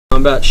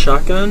combat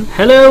shotgun.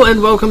 Hello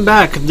and welcome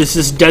back. This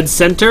is Dead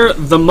Center,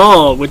 The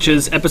Mall, which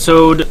is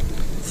episode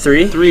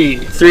 3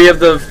 of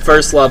the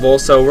first level,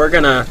 so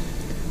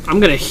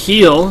I'm gonna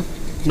heal,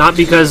 not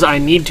because I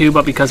need to,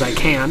 but because I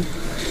can.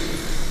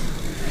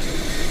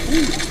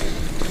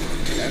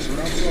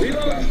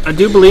 I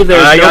do believe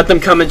there's I got them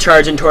coming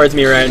charging towards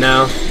me right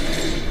now.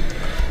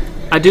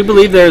 I do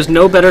believe there's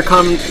no better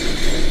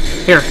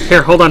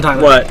Here, hold on,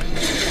 Tyler. What?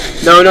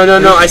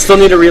 No, I still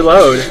need to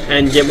reload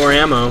and get more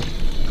ammo.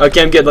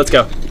 Okay, I'm good, let's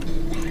go.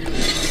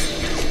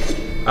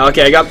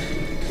 Okay, I got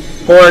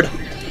Horde.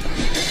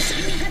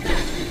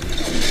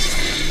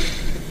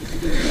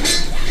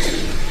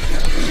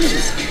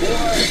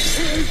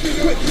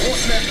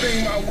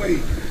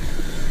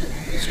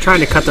 Just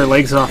trying to cut their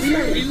legs off.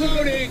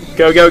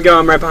 Go,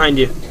 I'm right behind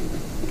you.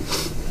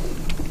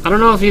 I don't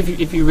know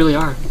if you really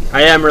are.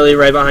 I am really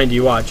right behind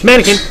you, watch.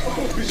 Mannequin!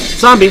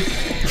 Zombie!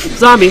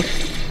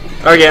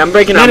 Okay, I'm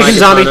breaking out my Mannequin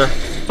zombie! katana.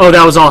 Oh,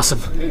 that was awesome.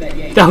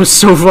 That was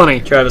so funny.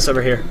 Travis,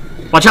 over here.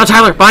 Watch out,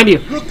 Tyler! Behind you!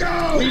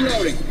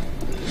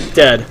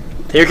 Dead.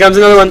 Here comes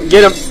another one.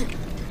 Get him.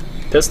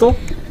 Pistol?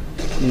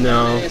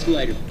 No.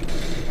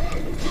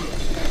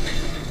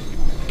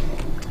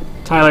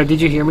 Tyler, did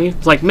you hear me?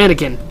 It's like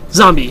mannequin,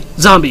 zombie,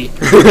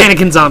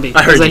 mannequin, zombie.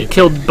 I heard you. I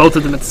killed both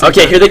of them at the same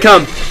time. Okay, here they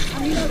come.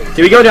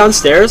 Did we go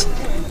downstairs?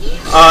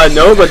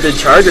 No, but the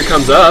charger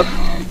comes up.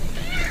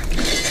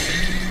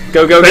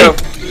 Go.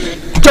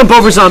 Jump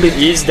over, zombie.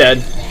 He's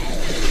dead.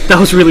 That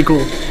was really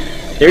cool.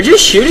 They're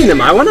just shooting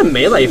them. I want to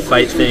melee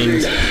fight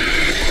things.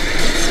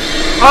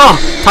 Oh,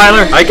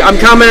 Tyler. I'm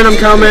coming.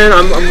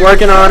 I'm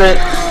working on it.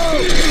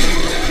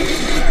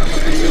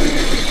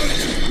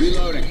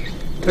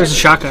 There's a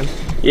shotgun.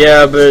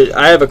 Yeah, but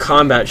I have a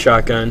combat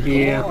shotgun.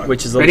 Yeah.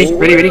 Which is a ready?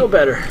 little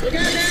better.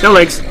 No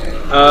legs.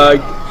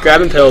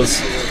 Grabbing pills.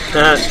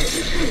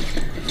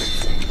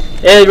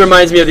 It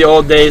reminds me of the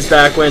old days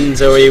back when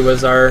Zoe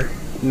was our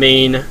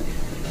main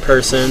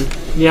person.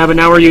 Yeah, but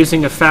now we're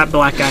using a fat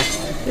black guy.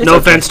 No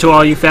offense to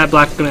all you fat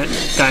black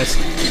guys.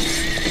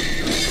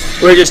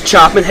 We're just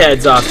chopping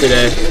heads off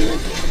today.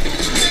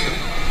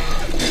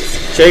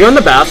 Should I go in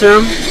the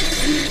bathroom?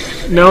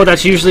 No,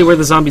 that's usually where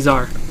the zombies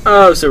are.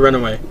 Oh, so run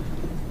away.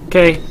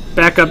 Okay,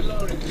 back up.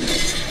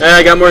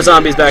 I got more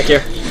zombies back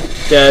here.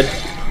 Dead.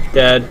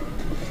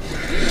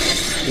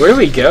 Where do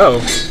we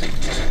go?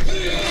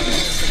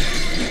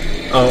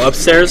 Oh,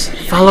 upstairs?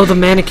 Follow the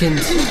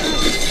mannequins.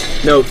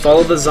 No,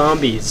 follow the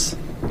zombies.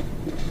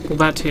 Well,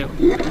 that too.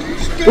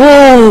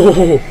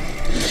 Whoa!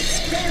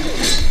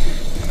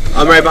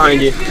 I'm right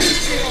behind you.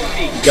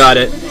 Got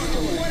it.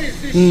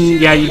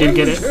 Yeah, you did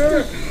get it.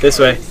 This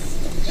way.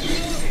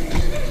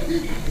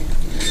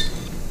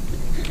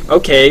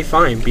 Okay,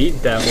 fine.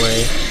 Beat that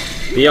way.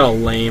 Be all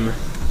lame.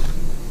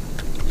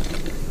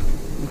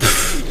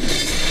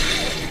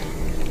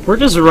 We're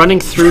just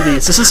running through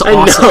these. This is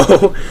awesome. I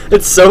know.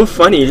 It's so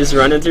funny just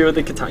running through with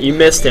the katana. You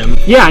missed him.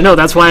 Yeah, I know.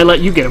 That's why I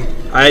let you get him.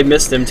 I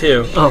missed him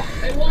too. Oh.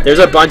 There's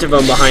a bunch of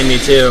them behind me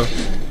too.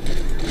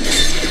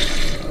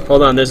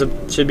 Hold on.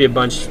 Should be a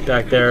bunch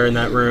back there in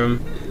that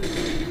room.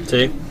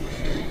 See?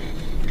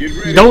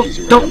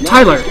 Don't,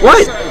 Tyler.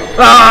 What?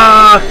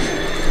 Ah!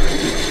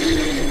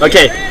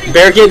 Okay,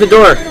 barricade the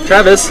door,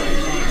 Travis.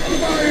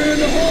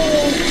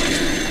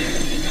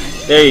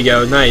 There you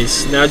go.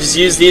 Nice. Now just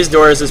use these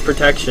doors as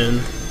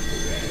protection.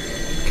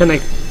 Can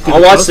they?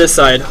 I'll watch this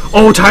side.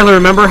 Oh, Tyler,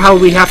 remember how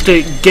we have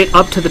to get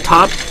up to the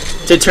top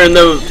to turn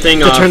the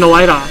thing off. To turn the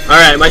light off. All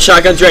right, my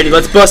shotgun's ready.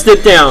 Let's bust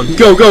it down.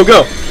 Go.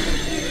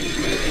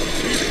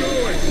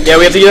 Yeah,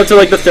 we have to get up to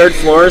like the 3rd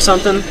floor or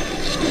something.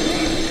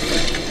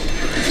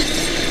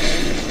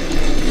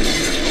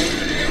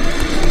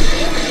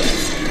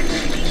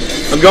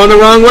 I'm going the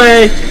wrong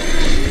way.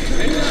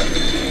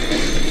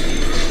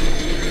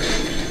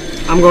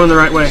 I'm going the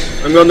right way.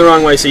 I'm going the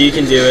wrong way, so you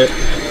can do it.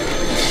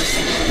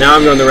 Now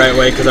I'm going the right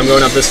way because I'm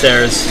going up the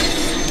stairs.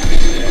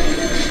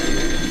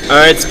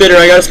 Alright, spitter.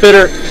 I got a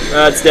spitter.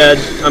 It's dead.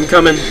 I'm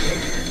coming.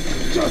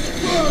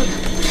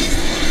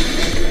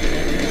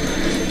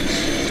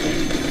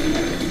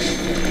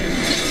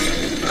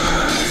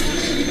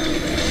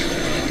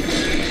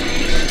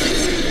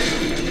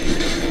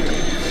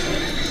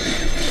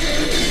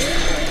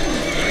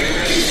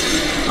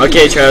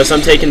 Okay, Travis,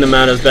 I'm taking them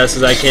out as best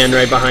as I can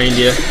right behind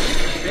you.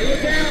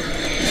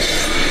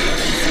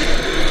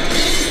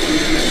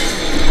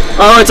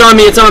 Oh, it's on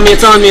me.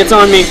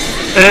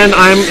 And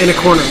I'm in a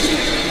corner.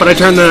 But I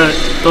turned the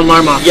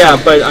alarm off. Yeah,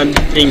 but I'm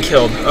being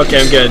killed.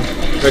 Okay, I'm good.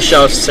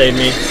 Rochelle saved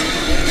me.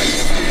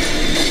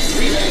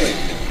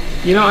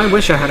 You know, I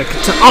wish I had a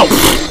katana. Oh!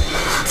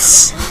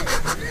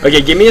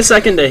 Okay, give me a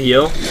second to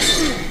heal.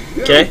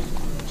 Okay?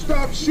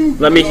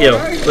 Let me heal,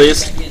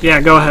 please. Yeah,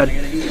 go ahead.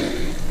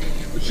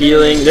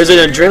 Healing. There's an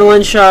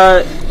adrenaline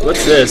shot.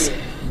 What's this?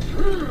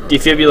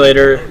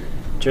 Defibrillator.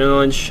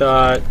 Adrenaline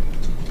shot.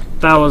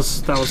 That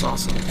was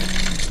awesome.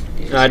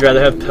 I'd rather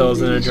have pills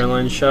than an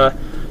adrenaline shot.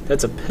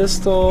 That's a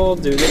pistol.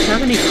 Do they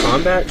have any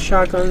combat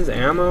shotguns?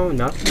 Ammo?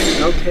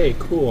 Nothing? Okay,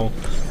 cool.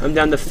 I'm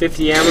down to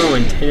 50 ammo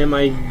and 10 in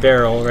my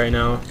barrel right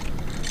now.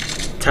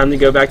 time to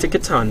go back to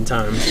Katana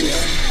time.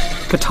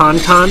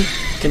 Katantan.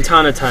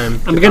 Katana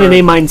time. I'm gonna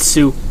name mine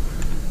Sue.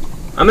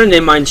 I'm gonna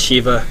name mine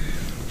Shiva.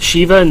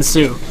 Shiva and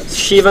Sue.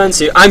 Shiva and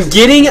Sue. I'm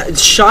getting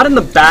shot in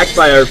the back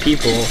by our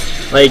people.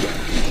 Like,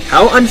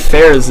 how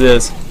unfair is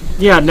this?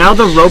 Yeah, now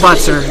the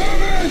robots are...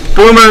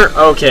 Boomer!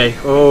 Okay.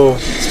 Oh,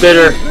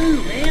 Spitter.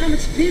 Man, I'm a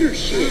spitter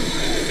shit.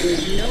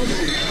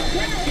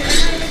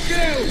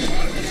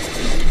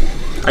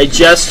 I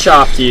just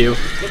chopped you.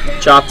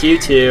 Chopped you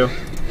too.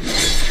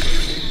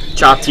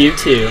 Chopped you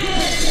too.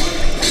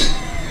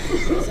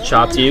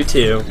 Chopped you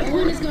too.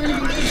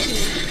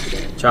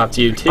 Chopped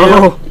you too.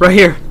 Oh, right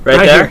here. Right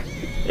there?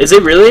 Here. Is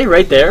it really?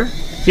 Right there?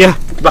 Yeah.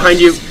 Behind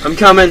you. I'm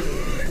coming.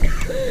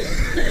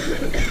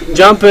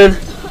 Jumping.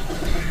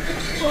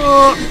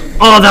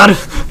 Oh,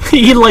 that...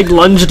 he, like,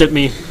 lunged at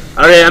me.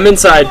 Okay, I'm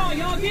inside.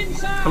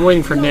 I'm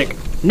waiting for Nick.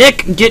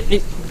 Nick, get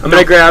me... I'm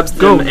gonna grab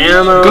Go. some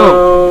ammo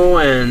Go.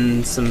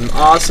 and some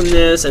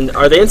awesomeness. And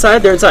are they inside?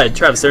 They're inside.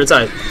 Travis, they're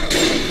inside.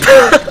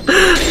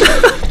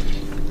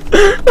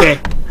 Okay.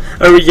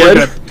 Are we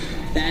good?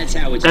 That's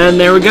how it's And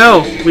there we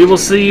go. We will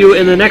see you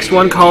in the next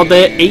one called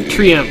the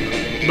Atrium.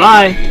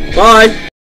 Bye. Bye.